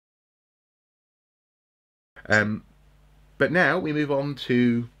But now we move on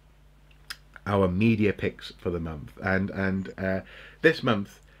to our media picks for the month, and this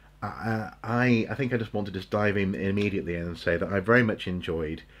month, I think I just want to just dive in immediately and say that I very much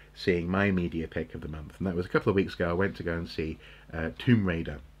enjoyed seeing my media pick of the month, and that was a couple of weeks ago. I went to go and see Tomb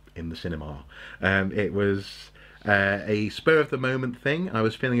Raider in the cinema. It was a spur of the moment thing. I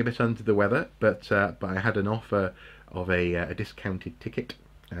was feeling a bit under the weather, but I had an offer of a discounted ticket,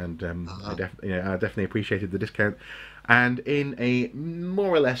 and Uh, I definitely appreciated the discount. And in a more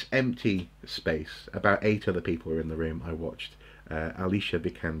or less empty space, about 8 other people were in the room. I watched Alicia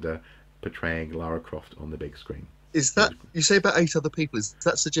Vikander portraying Lara Croft on the big screen. is It that was you say about 8 other people? Is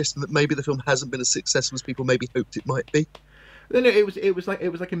that suggesting that maybe the film hasn't been as successful as people maybe hoped it might be? no, it was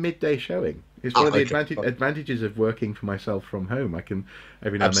like a midday showing. It's one Ah, of the okay, fine. advantages of working for myself from home. I can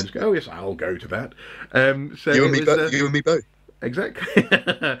every now and then just go, Absolutely. oh yes, I'll go to that. So You and it me was both. You and me both. exactly.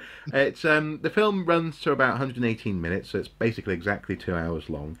 It's the film runs to about 118 minutes, so it's basically exactly 2 hours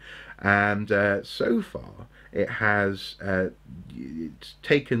long, and so far it's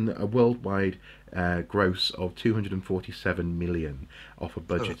taken a worldwide gross of 247 million off a Oh,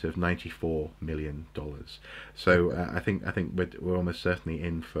 budget of 94 million dollars. So okay. I think we're almost certainly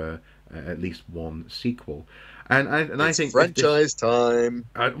in for at least one sequel, and I It's think this franchise time.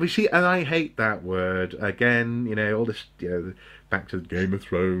 we see, and I hate that word again. All this, back to Game of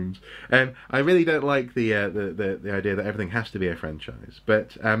Thrones. I really don't like the idea that everything has to be a franchise.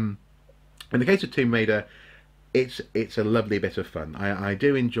 But in the case of Tomb Raider, it's a lovely bit of fun. I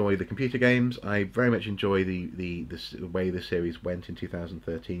do enjoy the computer games. I very much enjoy the way the series went in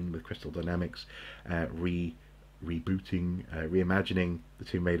 2013 with Crystal Dynamics, rebooting, reimagining the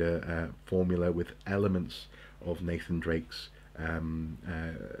Tomb Raider formula with elements of Nathan Drake's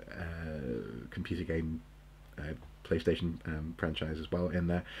computer game PlayStation franchise as well in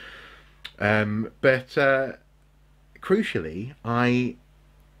there. But crucially, I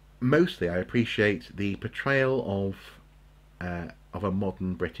appreciate the portrayal of a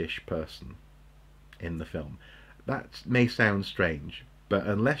modern British person in the film. That may sound strange, but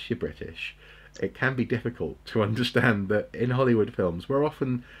unless you're British, it can be difficult to understand that in Hollywood films we're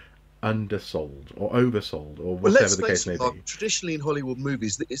often undersold or oversold or Well, whatever let's the case face it, may Mark. be. Traditionally in Hollywood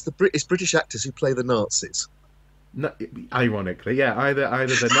movies, it's British actors who play the Nazis. No, ironically, yeah, either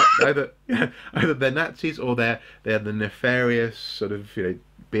they're not either they're Nazis or they're the nefarious sort of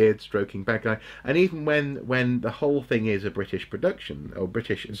beard stroking bad guy. And even when the whole thing is a British production or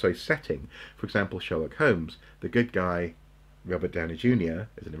British sorry setting, for example, Sherlock Holmes, the good guy Robert Downey Jr.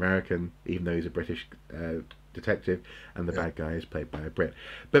 is an American, even though he's a British detective, and the Yeah. bad guy is played by a Brit.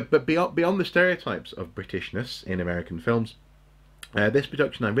 But beyond the stereotypes of Britishness in American films, this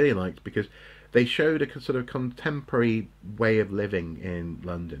production I really liked because they showed a sort of contemporary way of living in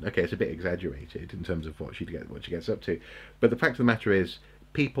London. Okay, it's a bit exaggerated in terms of what she gets up to, but the fact of the matter is,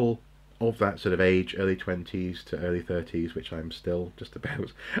 people of that sort of age, early 20s to early 30s, which I'm still just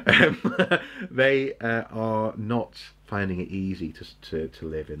about, um, they are not finding it easy to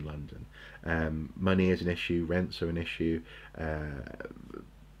live in London. Money is an issue, rents are an issue.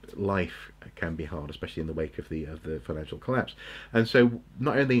 Life can be hard, especially in the wake of the financial collapse. And so,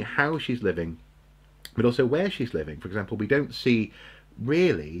 not only how she's living, but also where she's living. For example, we don't see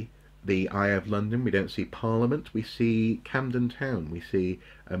really the Eye of London. We don't see Parliament. We see Camden Town. We see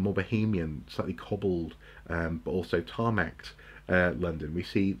a more bohemian, slightly cobbled, but also tarmacked London. We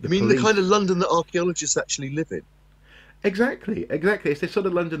see You the mean the kind of police. London that archaeologists actually live in? Exactly, exactly. It's this sort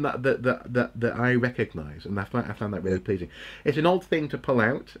of London that I recognise, and I found that Yeah. really pleasing. It's an odd thing to pull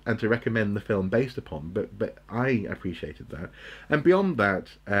out and to recommend the film based upon, but I appreciated that. And beyond that,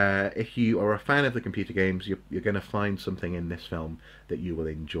 if you are a fan of the computer games, you're going to find something in this film that you will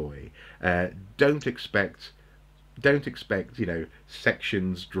enjoy. Uh, don't expect don't expect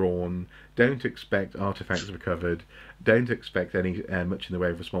sections drawn. Don't expect artifacts recovered. Don't expect any much in the way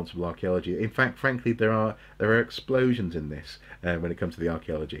of responsible archaeology. In fact, frankly, there are explosions in this when it comes to the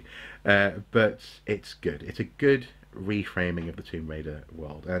archaeology, but it's good. It's a good reframing of the Tomb Raider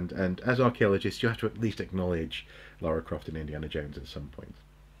world, and as archaeologists, you have to at least acknowledge Lara Croft and Indiana Jones at some point.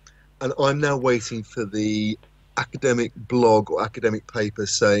 And I'm now waiting for the academic blog or academic paper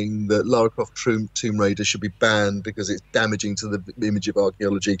saying that Lara Croft Tomb Raider should be banned because it's damaging to the image of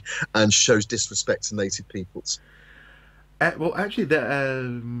archaeology and shows disrespect to native peoples. Well, actually, there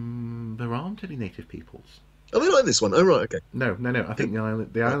aren't any native peoples. Oh, they like this one. Oh, right, okay. No, no, no. I Good. think the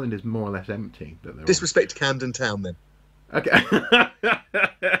Right. island is more or less empty that they're on. Disrespect to Camden Town, then. Okay.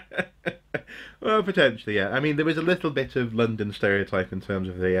 Well, potentially, yeah. I mean, there was a little bit of London stereotype in terms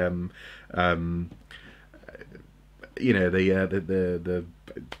of the you know, the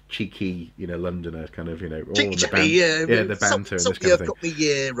cheeky, you know, Londoner kind of, you know, all Cheeky, the cheeky, yeah. yeah, the banter and this kind Yeah, of I've thing. got me,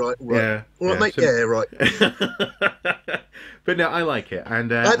 yeah, right, all right. Yeah, All right, yeah. mate, yeah, right. But no, I like it, I had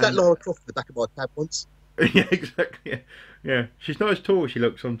that and Lara Croft in the back of my cab once. yeah, exactly. Yeah. Yeah, she's not as tall as she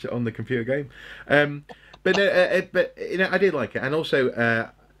looks on the computer game, um, but you know, I did like it, and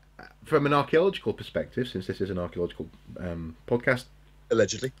also from an archaeological perspective, since this is an archaeological podcast,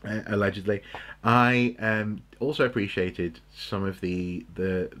 Allegedly. allegedly, I also appreciated some of the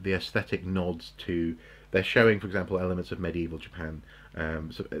aesthetic nods to. They're showing, for example, elements of medieval Japan.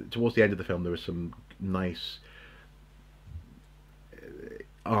 So towards the end of the film, there was some nice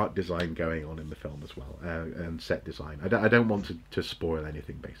art design going on in the film as well, and set design. I don't want to spoil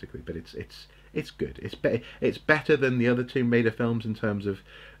anything basically, but it's good. It's better than the other Tomb Raider films in terms of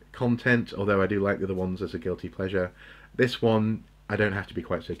content. Although I do like the other ones as a guilty pleasure. This one I don't have to be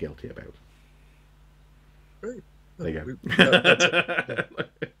quite so guilty about. Great. There you That's it.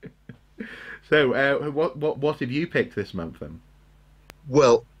 go. So what have you picked this month then?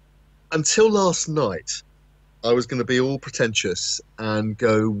 Well, until last night, I was going to be all pretentious and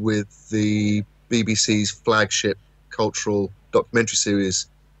go with the BBC's flagship cultural documentary series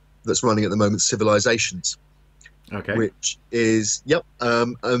that's running at the moment, Civilisations, Okay. which is,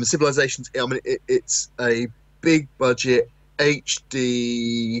 Civilisations. I mean, it's a big budget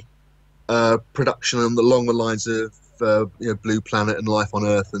HD production along the lines of Blue Planet and Life on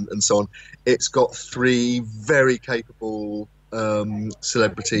Earth and so on. It's got three very capable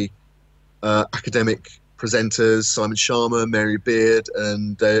celebrity academic presenters: Simon Sharma, Mary Beard,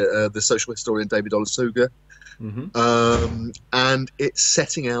 and the social historian David Olusoga. And it's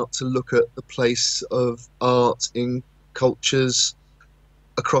setting out to look at the place of art in cultures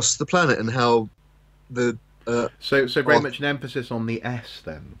across the planet and how the So very much an emphasis on the S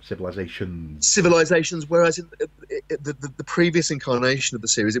then, civilizations. civilizations, whereas in the previous incarnation of the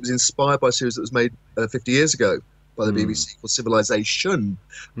series, it was inspired by a series that was made 50 years ago by the BBC called Civilization.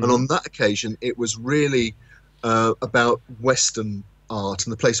 And on that occasion, it was really about Western art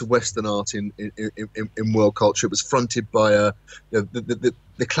and the place of Western art in world culture. It was fronted by the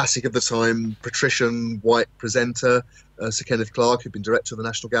classic of the time, patrician white presenter, Sir Kenneth Clarke, who'd been director of the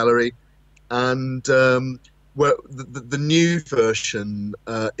National Gallery. And where the new version,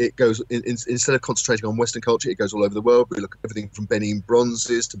 it goes instead of concentrating on Western culture, it goes all over the world. We look at everything from Benin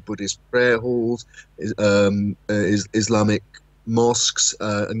bronzes to Buddhist prayer halls, Islamic mosques,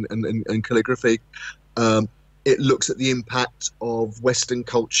 and calligraphy. It looks at the impact of Western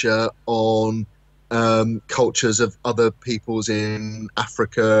culture on cultures of other peoples in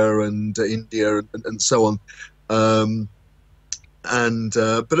Africa and India and so on. But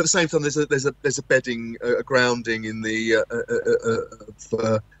at the same time, there's a bedding, a grounding in the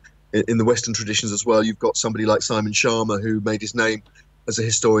Western traditions as well. You've got somebody like Simon Sharma, who made his name as a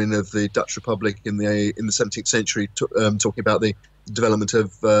historian of the Dutch Republic in the 17th century, talking about the development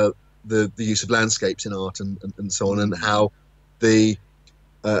of the use of landscapes in art and so on, and how in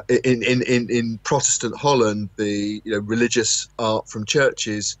Protestant Holland, the religious art from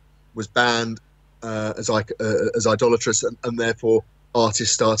churches was banned as idolatrous, and therefore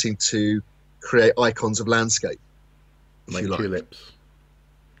artists starting to create icons of landscape, like tulips,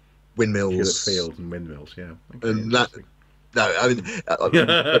 windmills, tulip fields, and windmills. Yeah, okay, and that. No, I mean,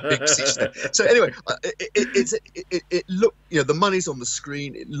 a big there. So anyway, it look, the money's on the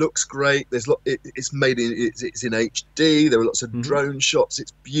screen. It looks great. It's made in it's in HD. There are lots of drone shots.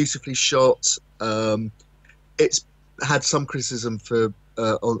 It's beautifully shot. It's had some criticism for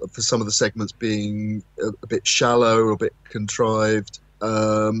some of the segments being a bit shallow or a bit contrived.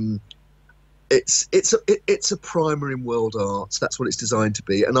 It's a primer in world art. That's what it's designed to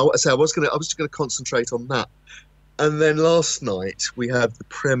be. And I was just going to concentrate on that. And then last night we had the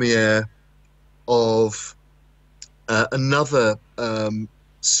premiere of another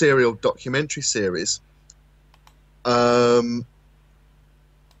serial documentary series, and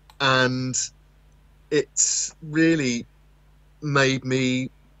it's really made me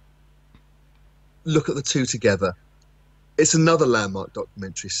look at the two together. It's another landmark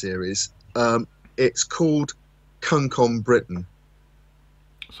documentary series. It's called Cunk on Britain.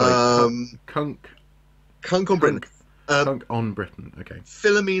 Sorry, Cunk on Britain. Cunk on Britain. Okay.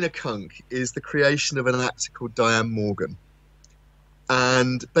 Philomena Cunk is the creation of an actor called Diane Morgan.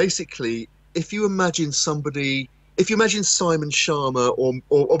 And basically, if you imagine Simon Sharma,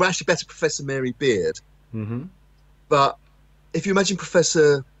 or actually better, Professor Mary Beard, but if you imagine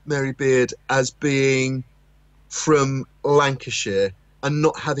Professor Mary Beard as being from Lancashire and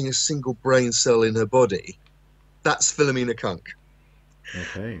not having a single brain cell in her body, that's Philomena Cunk.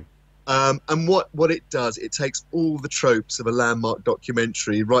 Okay. And what it does, it takes all the tropes of a landmark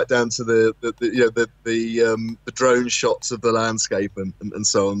documentary, right down to the drone shots of the landscape and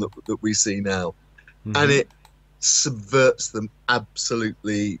so on that we see now, and it subverts them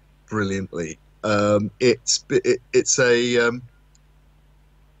absolutely brilliantly. It's a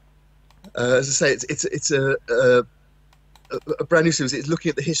as I say, it's a brand new series. It's looking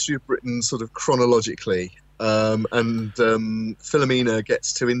at the history of Britain sort of chronologically. And Philomena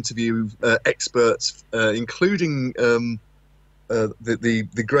gets to interview experts, including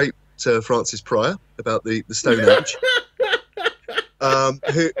the great Francis Pryor about the Stone Age.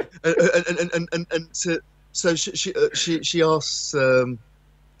 So she asks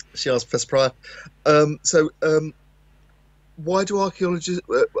Professor Pryor, why do archaeologists?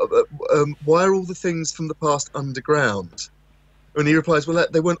 Why are all the things from the past underground? And he replies, well,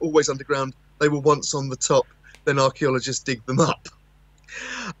 they weren't always underground. They were once on the top. Then archaeologists dig them up.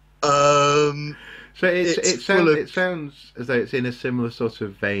 So it sounds as though it's in a similar sort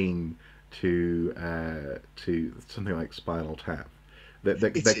of vein to something like Spinal Tap, that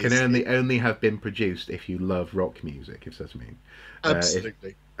can only have been produced if you love rock music. If that's what I mean.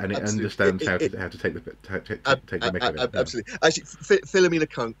 Absolutely. And it understands how to take the mick of it. Absolutely. Actually, Philomena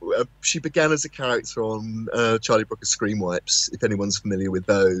Cunk, she began as a character on Charlie Brooker's Scream Wipes, if anyone's familiar with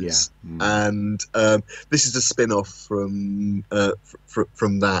those. Yeah. And this is a spin-off from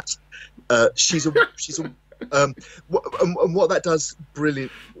that. And what that does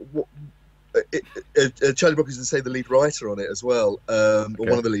brilliant. Charlie Brooker is, to say, the lead writer on it as well, or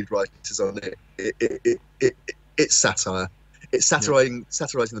one of the lead writers on it. It's satire. It's satirizing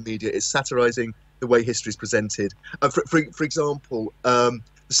the media. It's satirizing the way history is presented. For example, the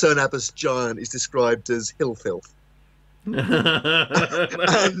Cerne Abbas giant is described as hill filth, and the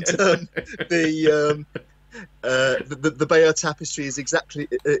Bayeux tapestry is exactly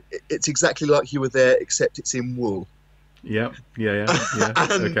like you were there, except it's in wool. Yeah.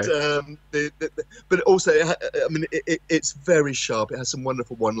 And okay. But also, I mean, it's very sharp. It has some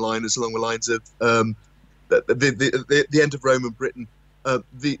wonderful one-liners along the lines of. The end of Rome and Britain,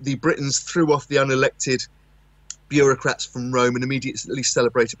 the Britons threw off the unelected bureaucrats from Rome and immediately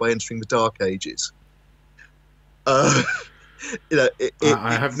celebrated by entering the Dark Ages. I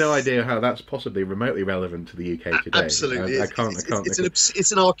have no idea how that's possibly remotely relevant to the UK today. Absolutely, I can't.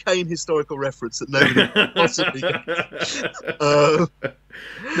 It's an arcane historical reference that nobody could possibly gets. No,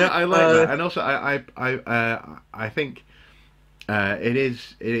 I like that, and also I think.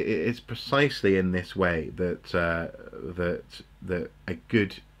 It's precisely in this way that a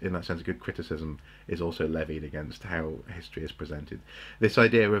good criticism is also levied against how history is presented. This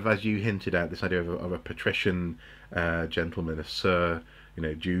idea of, as you hinted at, this idea of a patrician gentleman, a Sir,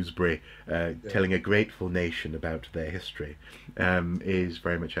 Dewsbury, telling a grateful nation about their history, is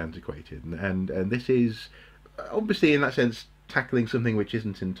very much antiquated, and this is obviously in that sense tackling something which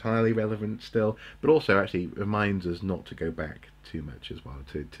isn't entirely relevant still, but also actually reminds us not to go back too much as well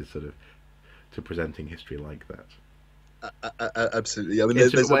to presenting history like that. Absolutely. I mean, in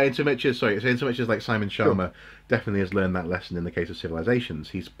so much as like Simon Sharma definitely has learned that lesson in the case of Civilisations.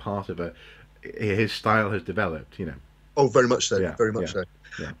 He's part of his style has developed. Oh, very much so. Yeah, very much yeah,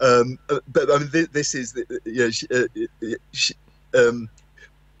 so. Yeah. But I mean, this is the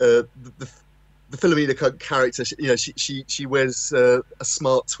Philomena character. She wears a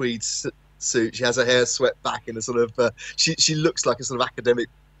smart tweed suit. She has her hair swept back in a sort of. She looks like a sort of academic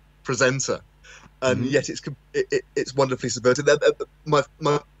presenter, and yet it's wonderfully subverted.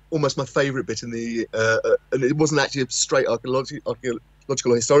 Almost my favourite bit in the and it wasn't actually a straight archaeological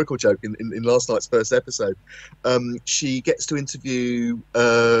or historical joke in last night's first episode. She gets to interview,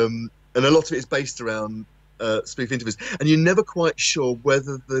 and a lot of it is based around spoof interviews, and you're never quite sure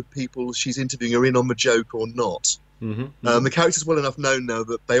whether the people she's interviewing are in on the joke or not. The character's well enough known now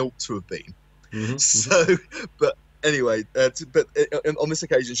that they ought to have been. So, but anyway, on this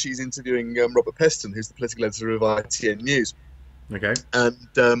occasion, she's interviewing Robert Peston, who's the political editor of ITN News. Okay.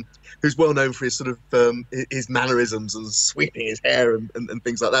 And who's well known for his sort of his mannerisms and sweeping his hair and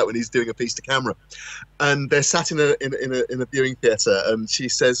things like that when he's doing a piece to camera. And they're sat in a viewing theatre, and she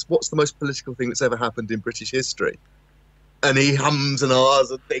says, "What's the most political thing that's ever happened in British history?" And he hums and ahs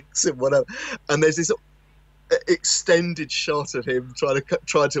and thinks and whatever. And there's this extended shot of him trying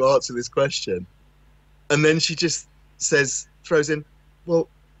to answer this question, and then she just throws in, "Well,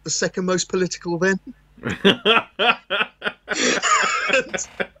 the second most political then."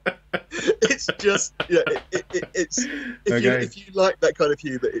 It's just, if you like that kind of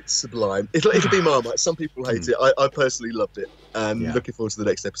humour, it's sublime. It'll be Marmite. Some people hate it. I personally loved it, and looking forward to the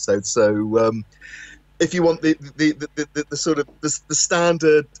next episode. So if you want the sort of the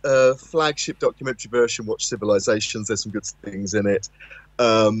standard flagship documentary version, watch Civilisations. There's some good things in it.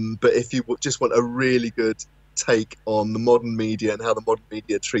 But if you just want a really good take on the modern media and how the modern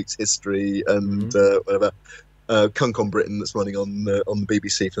media treats history and Hmm. whatever, Cunk on Britain, that's running on the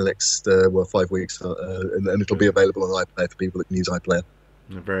BBC for the next 5 weeks, and it'll be Good. available on iPlayer for people that can use iPlayer.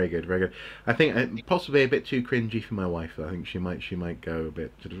 Very good, very good. I think possibly a bit too cringy for my wife. Though. I think she might go a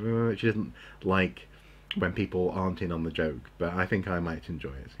bit. She doesn't like when people aren't in on the joke, but I think I might enjoy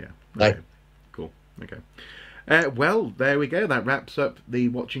it. Yeah. No. Okay. Cool. Okay. Well, there we go. That wraps up the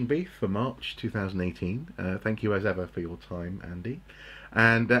Watching Brief for March 2018. Thank you as ever for your time, Andy.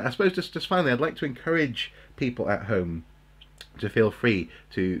 And I suppose just finally, I'd like to encourage people at home to feel free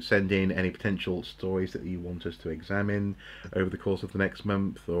to send in any potential stories that you want us to examine over the course of the next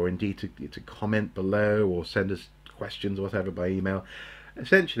month, or indeed to comment below or send us questions or whatever by email.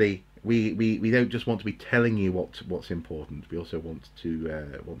 Essentially, we don't just want to be telling you what's important. We also want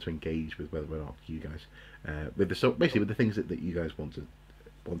to engage with whether or not you guys with the so basically with the things that you guys want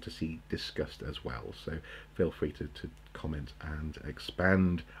to see discussed as well. So feel free to comment and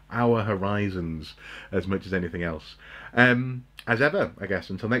expand our horizons as much as anything else. As ever, I guess,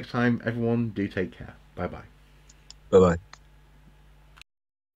 until next time, everyone, do take care. Bye bye. Bye bye.